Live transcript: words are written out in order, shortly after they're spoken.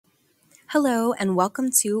Hello and welcome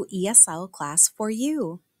to ESL Class for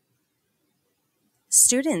You.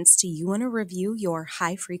 Students, do you want to review your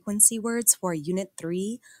high frequency words for Unit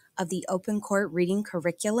 3 of the Open Court Reading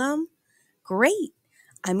Curriculum? Great!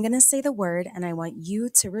 I'm going to say the word and I want you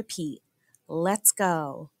to repeat. Let's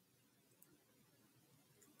go.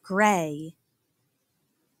 Gray.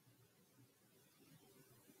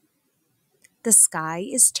 The sky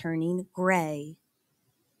is turning gray.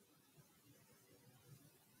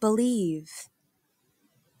 Believe.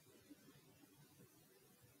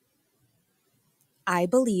 I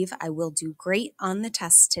believe I will do great on the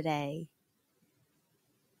test today.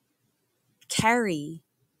 Carry.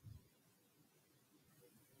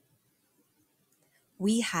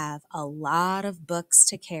 We have a lot of books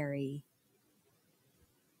to carry.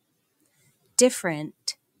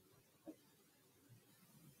 Different.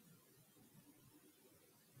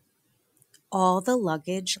 All the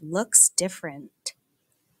luggage looks different.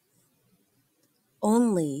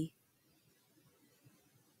 Only.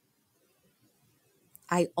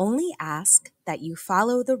 I only ask that you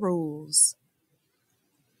follow the rules.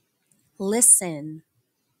 Listen.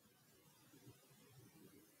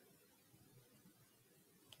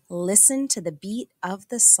 Listen to the beat of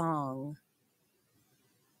the song.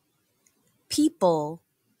 People.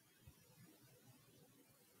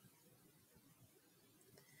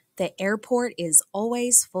 The airport is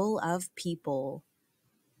always full of people.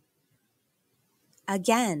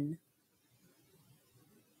 Again.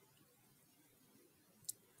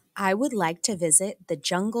 I would like to visit the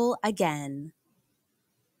jungle again.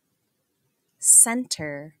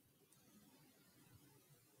 Center.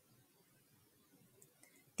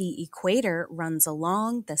 The equator runs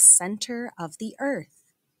along the center of the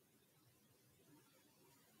earth.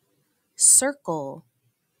 Circle.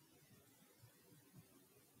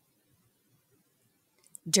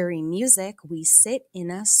 During music, we sit in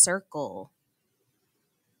a circle.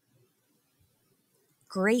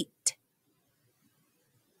 Great.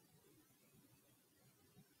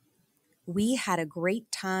 We had a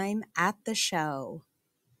great time at the show.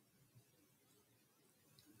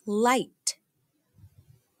 Light.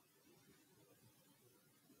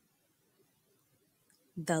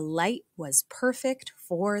 The light was perfect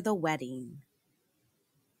for the wedding.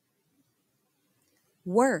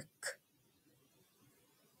 Work.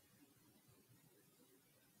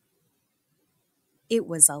 It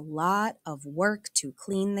was a lot of work to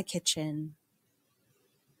clean the kitchen.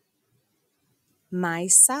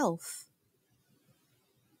 Myself.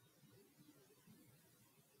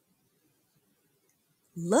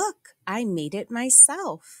 Look, I made it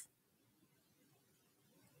myself.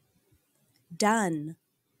 Done.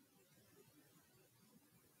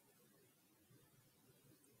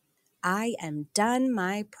 I am done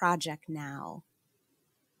my project now.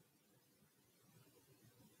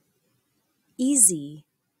 Easy.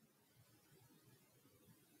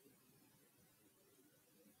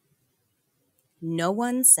 No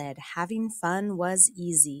one said having fun was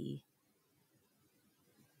easy.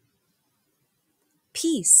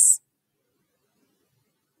 Peace.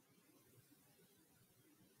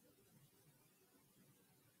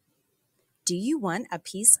 Do you want a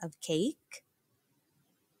piece of cake?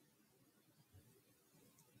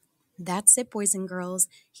 That's it, boys and girls.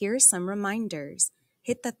 Here are some reminders.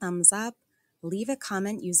 Hit the thumbs up, leave a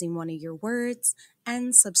comment using one of your words,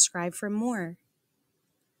 and subscribe for more.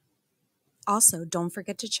 Also, don't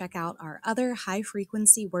forget to check out our other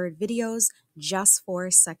high-frequency word videos just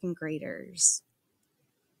for second graders.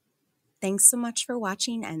 Thanks so much for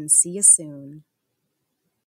watching and see you soon.